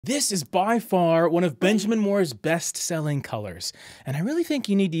This is by far one of Benjamin Moore's best-selling colors, and I really think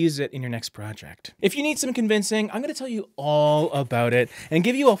you need to use it in your next project. If you need some convincing, I'm going to tell you all about it and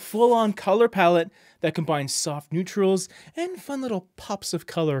give you a full-on color palette that combines soft neutrals and fun little pops of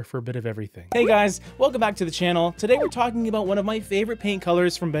color for a bit of everything. Hey guys, welcome back to the channel. Today we're talking about one of my favorite paint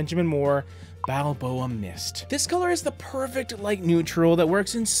colors from Benjamin Moore, Balboa Mist. This color is the perfect light neutral that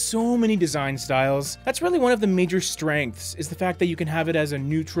works in so many design styles. That's really one of the major strengths, is the fact that you can have it as a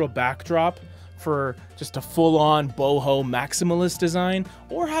neutral backdrop for just a full-on boho maximalist design,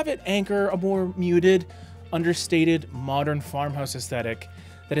 or have it anchor a more muted, understated, modern farmhouse aesthetic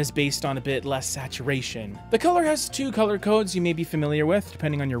that is based on a bit less saturation. The color has two color codes you may be familiar with,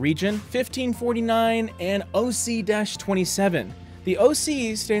 depending on your region, 1549 and OC-27. The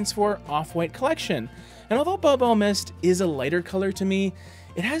OC stands for Off-White Collection, and although Balboa Mist is a lighter color to me,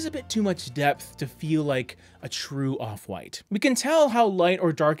 it has a bit too much depth to feel like a true off-white. We can tell how light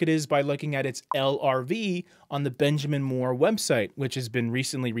or dark it is by looking at its LRV on the Benjamin Moore website, which has been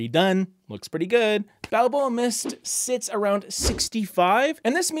recently redone. Looks pretty good. Balboa Mist sits around 65,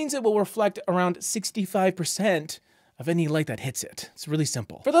 and this means it will reflect around 65% of any light that hits it. It's really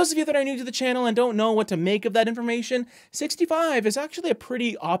simple. For those of you that are new to the channel and don't know what to make of that information, 65 is actually a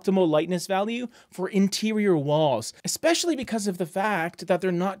pretty optimal lightness value for interior walls, especially because of the fact that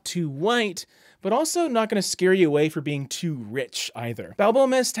they're not too white, but also not going to scare you away for being too rich either. Balboa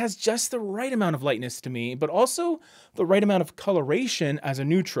Mist has just the right amount of lightness to me, but also the right amount of coloration as a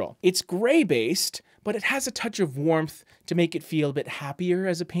neutral. It's gray-based, but it has a touch of warmth to make it feel a bit happier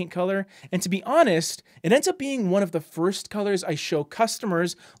as a paint color. And to be honest, it ends up being one of the first colors I show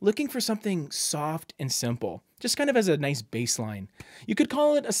customers looking for something soft and simple, just kind of as a nice baseline. You could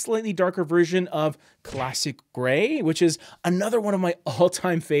call it a slightly darker version of classic gray, which is another one of my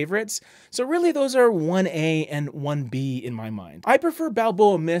all-time favorites. So really those are 1A and 1B in my mind. I prefer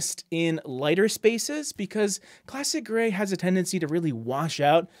Balboa Mist in lighter spaces because classic gray has a tendency to really wash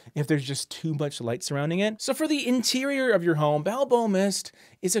out if there's just too much light surrounding it. So for the interior of your home, Balboa Mist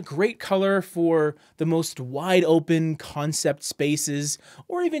is a great color for the most wide open concept spaces,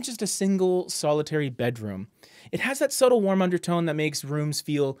 or even just a single solitary bedroom. It has that subtle warm undertone that makes rooms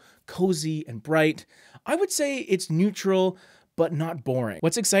feel cozy and bright. I would say it's neutral, but not boring.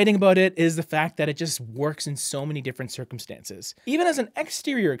 What's exciting about it is the fact that it just works in so many different circumstances. Even as an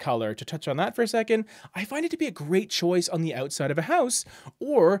exterior color, to touch on that for a second, I find it to be a great choice on the outside of a house,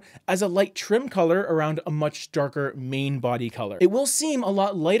 or as a light trim color around a much darker main body color. It will seem a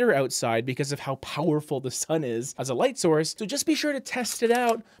lot lighter outside because of how powerful the sun is as a light source, so just be sure to test it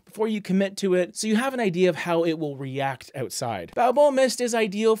out before you commit to it so you have an idea of how it will react outside. Balboa Mist is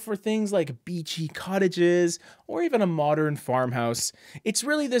ideal for things like beachy cottages, or even a modern farmhouse. It's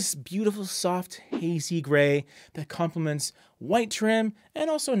really this beautiful, soft, hazy gray that complements white trim and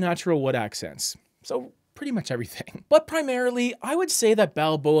also natural wood accents. So pretty much everything. But primarily, I would say that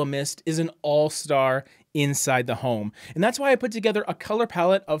Balboa Mist is an all-star inside the home. And that's why I put together a color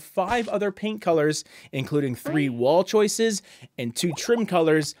palette of 5 other paint colors, including 3 wall choices and 2 trim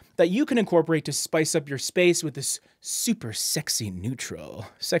colors that you can incorporate to spice up your space with this super sexy neutral.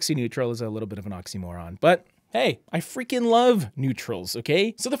 Sexy neutral is a little bit of an oxymoron, but hey, I freaking love neutrals,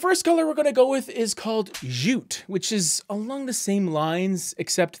 okay? So the first color we're gonna go with is called Jute, which is along the same lines,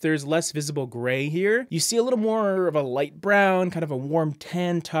 except there's less visible gray here. You see a little more of a light brown, kind of a warm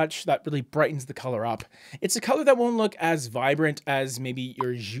tan touch that really brightens the color up. It's a color that won't look as vibrant as maybe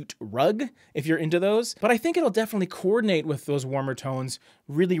your Jute rug, if you're into those, but I think it'll definitely coordinate with those warmer tones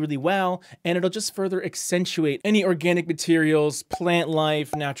really, really well, and it'll just further accentuate any organic materials, plant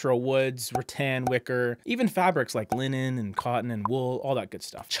life, natural woods, rattan, wicker, even fabrics like linen and cotton and wool, all that good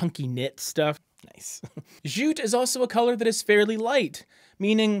stuff. Chunky knit stuff. Nice. Jute is also a color that is fairly light,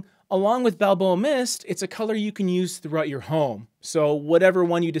 meaning along with Balboa Mist, it's a color you can use throughout your home. So whatever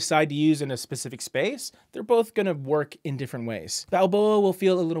one you decide to use in a specific space, they're both gonna work in different ways. Balboa will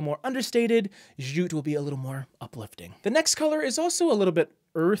feel a little more understated, Jute will be a little more uplifting. The next color is also a little bit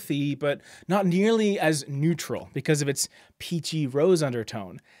earthy, but not nearly as neutral because of its peachy rose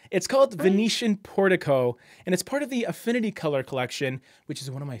undertone. It's called Venetian Portico, and it's part of the Affinity Color Collection, which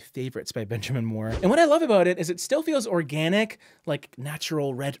is one of my favorites by Benjamin Moore. And what I love about it is it still feels organic, like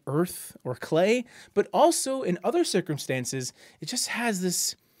natural red earth or clay, but also in other circumstances, it just has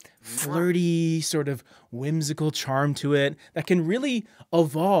this flirty, sort of whimsical charm to it that can really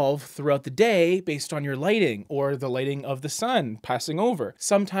evolve throughout the day based on your lighting or the lighting of the sun passing over.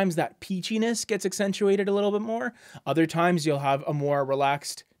 Sometimes that peachiness gets accentuated a little bit more. Other times you'll have a more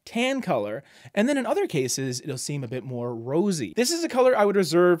relaxed tan color, and then in other cases, it'll seem a bit more rosy. This is a color I would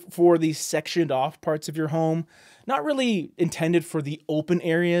reserve for the sectioned off parts of your home, not really intended for the open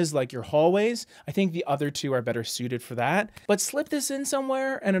areas like your hallways. I think the other two are better suited for that. But slip this in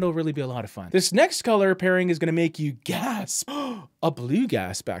somewhere and it'll really be a lot of fun. This next color pairing is gonna make you gasp. A blue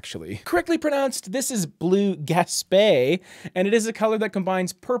gasp, actually. Correctly pronounced, this is Blue Gaspé, and it is a color that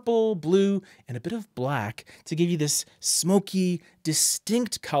combines purple, blue, and a bit of black to give you this smoky,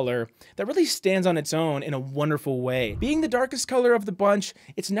 distinct color that really stands on its own in a wonderful way. Being the darkest color of the bunch,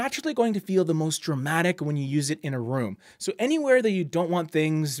 it's naturally going to feel the most dramatic when you use it in a room. So anywhere that you don't want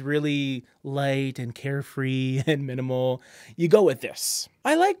things really light and carefree and minimal, you go with this.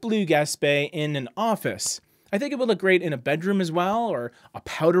 I like Blue Gaspé in an office. I think it would look great in a bedroom as well, or a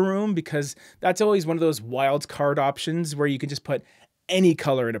powder room, because that's always one of those wild card options where you can just put any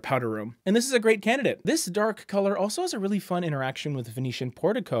color in a powder room. And this is a great candidate. This dark color also has a really fun interaction with Venetian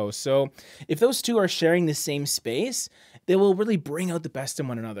Portico. So if those two are sharing the same space, they will really bring out the best in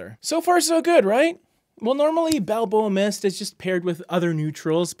one another. So far, so good, right? Well, normally Balboa Mist is just paired with other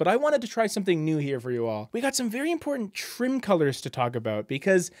neutrals, but I wanted to try something new here for you all. We got some very important trim colors to talk about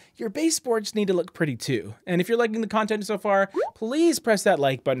because your baseboards need to look pretty too. And if you're liking the content so far, please press that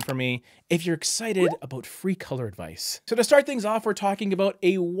like button for me if you're excited about free color advice. So to start things off, we're talking about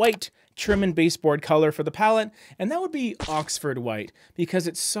a white trim and baseboard color for the palette, and that would be Oxford White because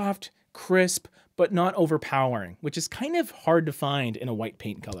it's soft, crisp, but not overpowering, which is kind of hard to find in a white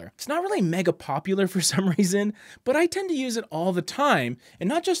paint color. It's not really mega popular for some reason, but I tend to use it all the time, and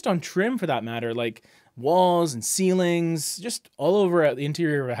not just on trim for that matter, like walls and ceilings, just all over at the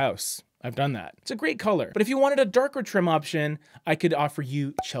interior of a house. I've done that. It's a great color. But if you wanted a darker trim option, I could offer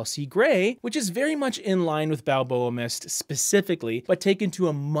you Chelsea Gray, which is very much in line with Balboa Mist specifically, but taken to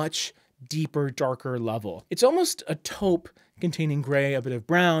a much deeper, darker level. It's almost a taupe containing gray, a bit of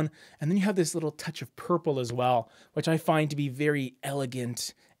brown, and then you have this little touch of purple as well, which I find to be very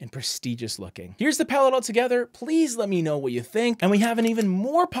elegant and prestigious looking. Here's the palette all together. Please let me know what you think. And we have an even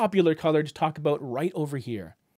more popular color to talk about right over here.